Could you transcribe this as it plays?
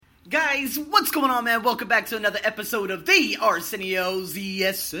Guys, what's going on, man? Welcome back to another episode of the Arsenio's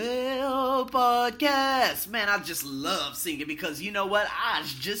ESL podcast. Man, I just love singing because you know what?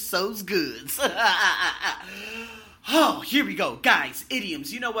 It's just so good. Oh, here we go. Guys,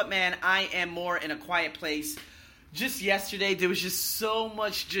 idioms. You know what, man? I am more in a quiet place. Just yesterday, there was just so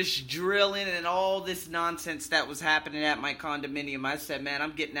much just drilling and all this nonsense that was happening at my condominium. I said, man,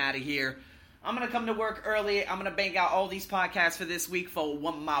 I'm getting out of here. I'm going to come to work early. I'm going to bang out all these podcasts for this week for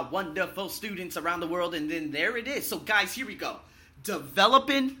my wonderful students around the world. And then there it is. So, guys, here we go.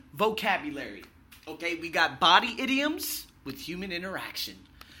 Developing vocabulary. Okay, we got body idioms with human interaction.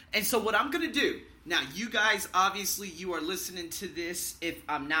 And so what I'm going to do, now you guys, obviously, you are listening to this, if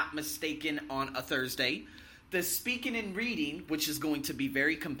I'm not mistaken, on a Thursday. The speaking and reading, which is going to be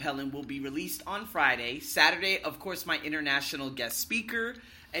very compelling, will be released on Friday. Saturday, of course, my international guest speaker.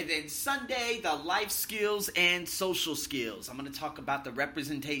 And then Sunday, the life skills and social skills. I'm going to talk about the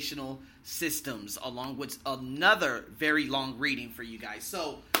representational systems along with another very long reading for you guys.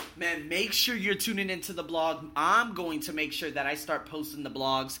 So, man, make sure you're tuning into the blog. I'm going to make sure that I start posting the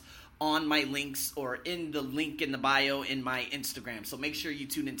blogs on my links or in the link in the bio in my Instagram. So make sure you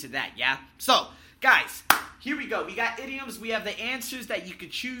tune into that, yeah? So, guys, here we go. We got idioms. We have the answers that you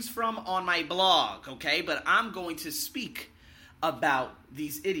could choose from on my blog, okay? But I'm going to speak about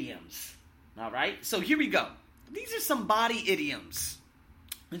these idioms. All right? So here we go. These are some body idioms.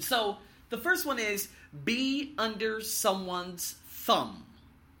 And so the first one is be under someone's thumb.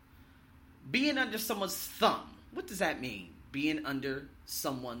 Being under someone's thumb. What does that mean? Being under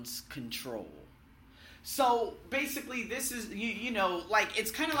someone's control. So basically this is, you know, like it's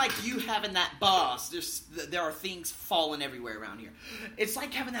kind of like you having that boss. There are things falling everywhere around here. It's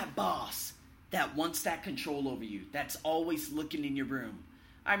like having that boss that wants that control over you, that's always looking in your room.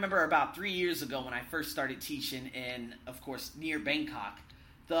 I remember about 3 years ago when I first started teaching in, of course, near Bangkok,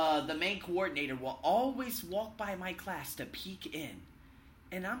 the main coordinator will always walk by my class to peek in.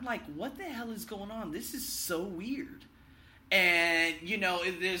 And I'm like, what the hell is going on? This is so weird. And, you know,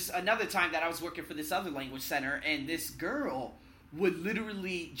 there's another time that I was working for this other language center, and this girl would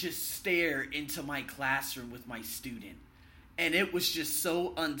literally just stare into my classroom with my student. And it was just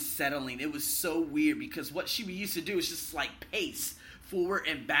so unsettling. It was so weird because what she used to do is just like pace forward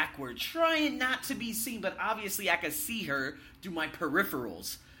and backward, trying not to be seen, but obviously I could see her through my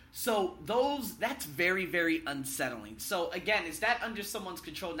peripherals. So that's very, very unsettling. So again, is that under someone's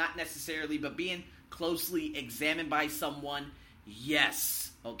control? Not necessarily, but being closely examined by someone,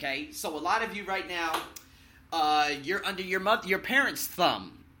 yes. Okay, so a lot of you right now, you're under your parents'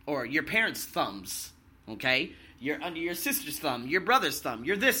 thumb or your parents' thumbs. Okay. You're under your sister's thumb, your brother's thumb,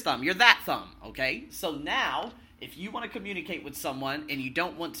 you're this thumb, you're that thumb, okay? So now, if you want to communicate with someone and you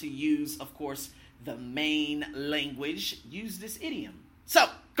don't want to use, of course, the main language, use this idiom. So,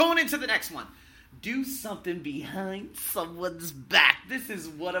 going into the next one. Do something behind someone's back. This is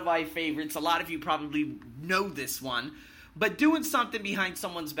one of my favorites. A lot of you probably know this one. But doing something behind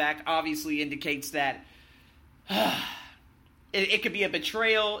someone's back obviously indicates that it could be a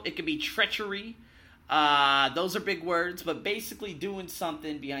betrayal, it could be treachery. Those are big words, but basically doing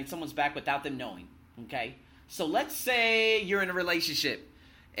something behind someone's back without them knowing, okay? So let's say you're in a relationship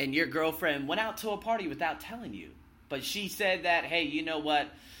and your girlfriend went out to a party without telling you, but she said that, hey, you know what,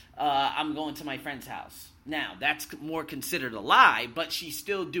 I'm going to my friend's house. Now, that's more considered a lie, but she's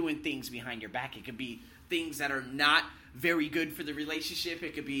still doing things behind your back. It could be things that are not very good for the relationship.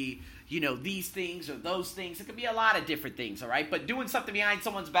 It could be, you know, these things or those things. It could be a lot of different things, all right? But doing something behind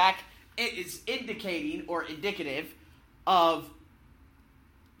someone's back, it is indicating or indicative of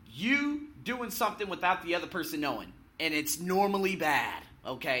you doing something without the other person knowing. And it's normally bad,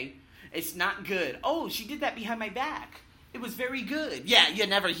 okay? It's not good. Oh, she did that behind my back. It was very good. Yeah, you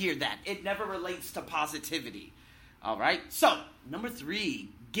never hear that. It never relates to positivity. All right? So, number 3,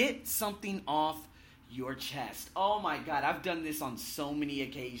 get something off your chest. Oh my God, I've done this on so many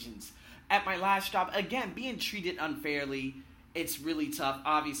occasions. At my last job, again, being treated unfairly, it's really tough.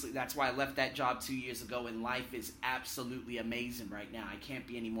 Obviously, that's why I left that job 2 years ago, and life is absolutely amazing right now. I can't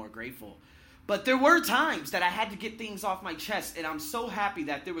be any more grateful. But there were times that I had to get things off my chest, and I'm so happy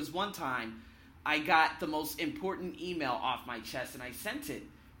that there was one time I got the most important email off my chest, and I sent it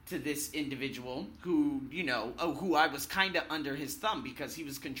to this individual who, you know, who I was kind of under his thumb because he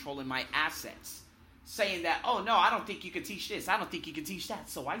was controlling my assets, saying that, oh, no, I don't think you can teach this. I don't think you can teach that.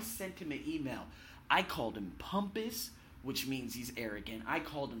 So I sent him an email. I called him pompous, which means he's arrogant. I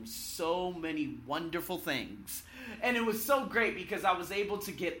called him so many wonderful things. And it was so great because I was able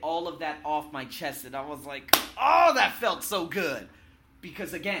to get all of that off my chest. And I was like, oh, that felt so good.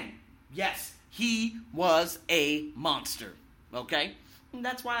 Because again, yes, he was a monster. Okay? And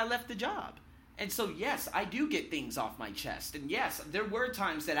that's why I left the job. And so, yes, I do get things off my chest. And yes, there were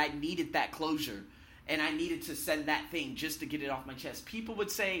times that I needed that closure. And I needed to send that thing just to get it off my chest. People would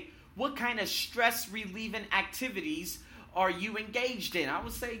say, what kind of stress-relieving activities are you engaged in? I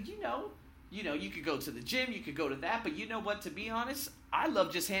would say, you could go to the gym, you could go to that. But you know what, to be honest, I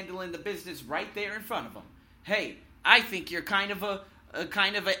love just handling the business right there in front of them. Hey, I think you're kind of a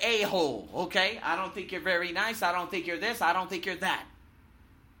a-hole, okay? I don't think you're very nice. I don't think you're this. I don't think you're that.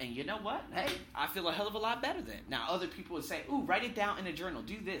 And you know what? Hey, I feel a hell of a lot better then. Now, other people would say, ooh, write it down in a journal.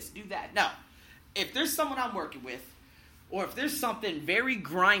 Do this, do that. No. If there's someone I'm working with, or if there's something very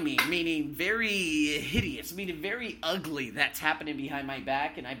grimy, meaning very hideous, meaning very ugly that's happening behind my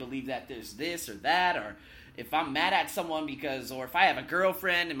back, and I believe that there's this or that, or if I'm mad at someone or if I have a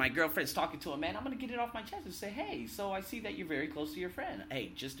girlfriend and my girlfriend's talking to a man, I'm going to get it off my chest and say, hey, so I see that you're very close to your friend.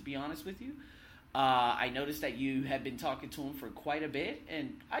 Hey, just to be honest with you, I noticed that you have been talking to him for quite a bit,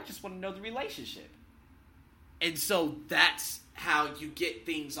 and I just want to know the relationship. And so that's how you get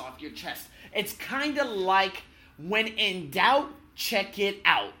things off your chest. It's kind of like, when in doubt, check it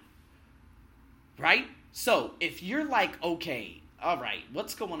out. Right? So, if you're like, okay, all right,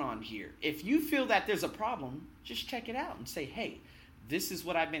 what's going on here? If you feel that there's a problem, just check it out and say, hey, this is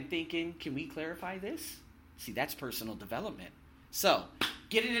what I've been thinking. Can we clarify this? See, that's personal development. So,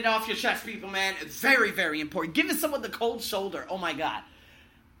 getting it off your chest, people, man, it's very, very important. Giving someone the cold shoulder. Oh, my God.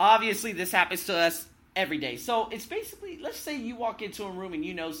 Obviously, this happens to us every day. So, it's basically, let's say you walk into a room and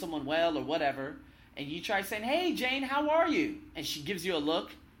you know someone well or whatever, and you try saying, hey, Jane, how are you? And she gives you a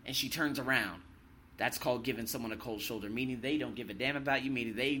look, and she turns around. That's called giving someone a cold shoulder, meaning they don't give a damn about you,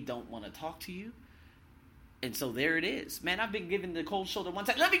 meaning they don't want to talk to you. And so there it is. Man, I've been given the cold shoulder one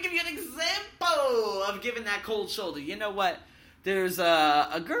time. Let me give you an example of giving that cold shoulder. You know what? There's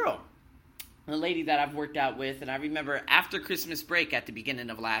a girl, a lady that I've worked out with, and I remember after Christmas break at the beginning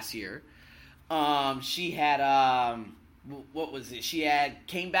of last year, she had, what was it? She had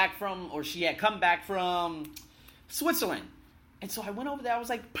come back from Switzerland. And so I went over there. I was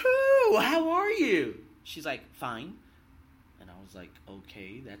like, Pooh, how are you? She's like, fine. And I was like,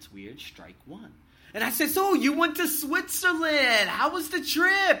 okay, that's weird. Strike one. And I said, so you went to Switzerland. How was the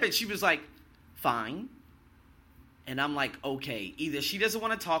trip? And she was like, fine. And I'm like, okay, either she doesn't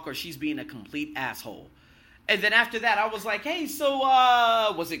want to talk or she's being a complete asshole. And then after that, I was like, hey, so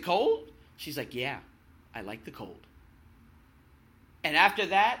was it cold? She's like, yeah, I like the cold. And after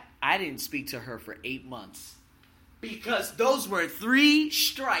that, I didn't speak to her for 8 months. Because those were 3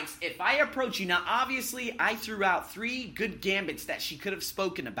 strikes. If I approach you, now obviously I threw out 3 good gambits that she could have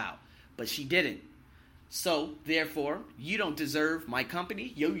spoken about, but she didn't. So, therefore, you don't deserve my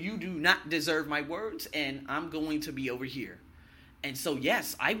company. You do not deserve my words, and I'm going to be over here. And so,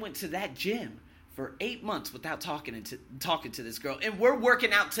 yes, I went to that gym for 8 months without talking to this girl. And we're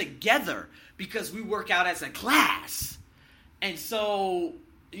working out together because we work out as a class. And so,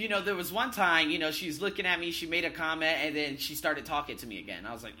 there was one time, she's looking at me, she made a comment, and then she started talking to me again.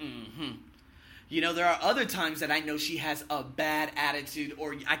 I was like, there are other times that I know she has a bad attitude,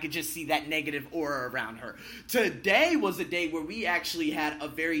 or I could just see that negative aura around her. Today was a day where we actually had a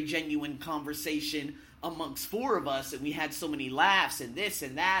very genuine conversation amongst 4 of us, and we had so many laughs and this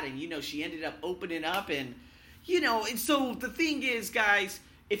and that, and, she ended up opening up, and, and so the thing is, guys,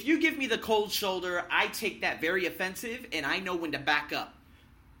 if you give me the cold shoulder, I take that very offensive, and I know when to back up.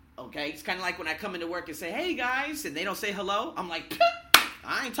 Okay? It's kind of like when I come into work and say, hey, guys, and they don't say hello. I'm like,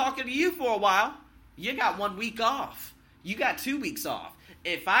 I ain't talking to you for a while. You got 1 week off. You got 2 weeks off.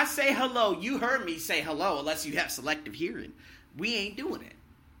 If I say hello, you heard me say hello, unless you have selective hearing. We ain't doing it.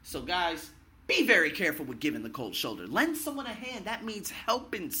 So, guys, be very careful with giving the cold shoulder. Lend someone a hand. That means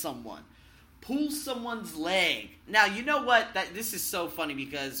helping someone. Pull someone's leg. Now, you know what? This is so funny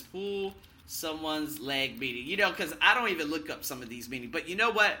because pull someone's leg meaning. Because I don't even look up some of these meanings. But you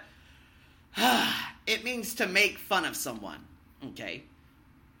know what? It means to make fun of someone. Okay?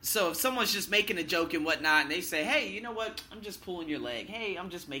 So if someone's just making a joke and whatnot, and they say, hey, you know what? I'm just pulling your leg. Hey,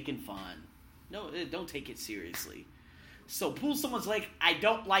 I'm just making fun. No, don't take it seriously. So pull someone's leg. I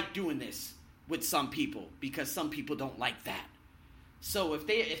don't like doing this with some people because some people don't like that. So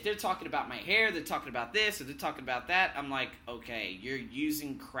if they're talking about my hair, they're talking about this, or they're talking about that, I'm like, okay, you're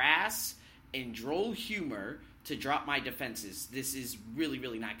using crass and droll humor to drop my defenses. This is really,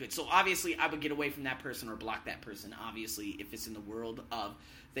 really not good. So obviously, I would get away from that person or block that person, obviously, if it's in the world of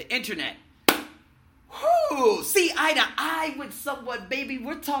the internet. Whoo! See eye to eye with someone, baby.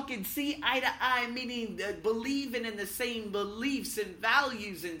 We're talking see eye to eye, meaning believing in the same beliefs and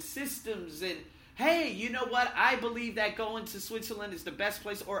values and systems and hey, you know what? I believe that going to Switzerland is the best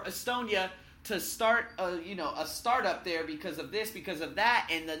place, or Estonia, to start a startup there because of this, because of that,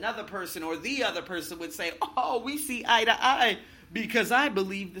 and another person or the other person would say, oh, we see eye to eye because I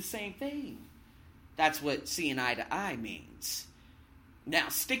believe the same thing. That's what seeing eye to eye means. Now,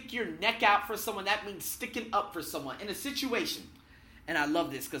 stick your neck out for someone, that means sticking up for someone in a situation. And I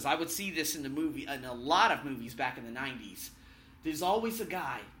love this because I would see this in a lot of movies back in the 90s. There's always a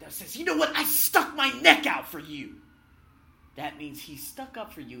guy that says, you know what, I stuck my neck out for you. That means he stuck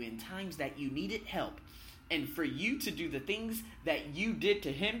up for you in times that you needed help. And for you to do the things that you did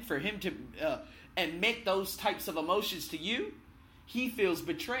to him, for him to admit those types of emotions to you, he feels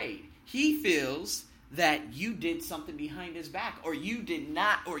betrayed. He feels that you did something behind his back, or you did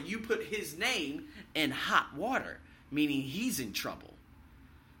not, or you put his name in hot water, meaning he's in trouble.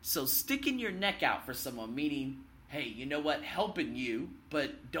 So sticking your neck out for someone, meaning, hey, you know what, helping you,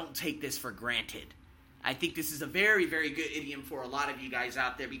 but don't take this for granted. I think this is a very, very good idiom for a lot of you guys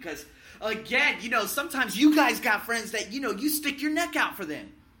out there because, again, sometimes you guys got friends that, you stick your neck out for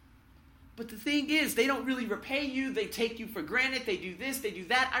them. But the thing is, they don't really repay you. They take you for granted. They do this, they do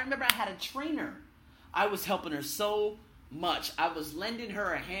that. I remember I had a trainer. I was helping her so much. I was lending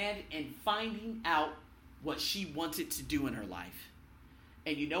her a hand and finding out what she wanted to do in her life.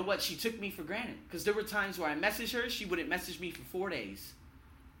 And you know what? She took me for granted. Because there were times where I messaged her, she wouldn't message me for 4 days.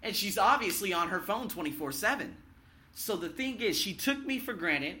 And she's obviously on her phone 24/7. So the thing is, she took me for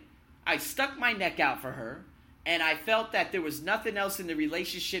granted. I stuck my neck out for her. And I felt that there was nothing else in the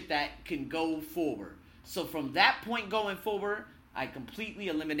relationship that can go forward. So from that point going forward, I completely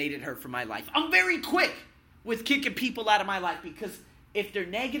eliminated her from my life. I'm very quick with kicking people out of my life because if they're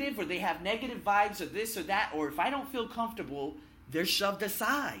negative or they have negative vibes or this or that, or if I don't feel comfortable, they're shoved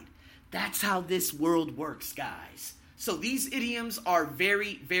aside. That's how this world works, guys. So these idioms are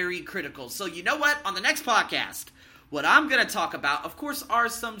very, very critical. So you know what? On the next podcast, what I'm going to talk about, of course, are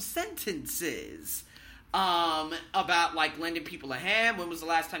some sentences about like lending people a hand. When was the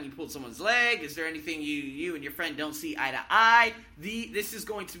last time you pulled someone's leg? Is there anything you and your friend don't see eye to eye? This is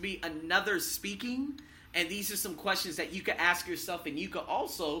going to be another speaking, and these are some questions that you can ask yourself, and you can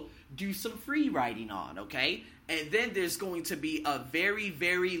also do some free writing on, okay? And then there's going to be a very,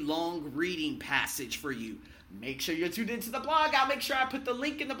 very long reading passage for you. Make sure you're tuned into the blog. I'll make sure I put the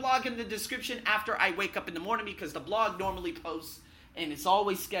link in the blog in the description after I wake up in the morning because the blog normally posts, and it's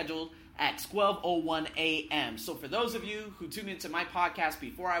always scheduled at 12:01 a.m. So for those of you who tune into my podcast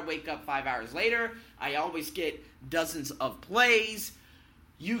before I wake up 5 hours later, I always get dozens of plays.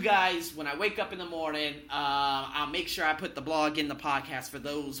 You guys, when I wake up in the morning, I'll make sure I put the blog in the podcast for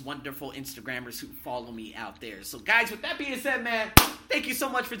those wonderful Instagrammers who follow me out there. So guys, with that being said, man, thank you so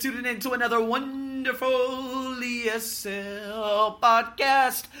much for tuning in to another wonderful ESL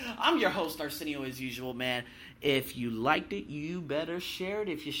podcast. I'm your host, Arsenio, as usual, man. If you liked it, you better share it.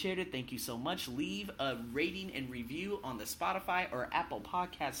 If you shared it, thank you so much. Leave a rating and review on the Spotify or Apple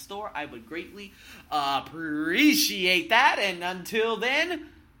Podcast Store. I would greatly appreciate that. And until then,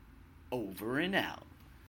 over and out.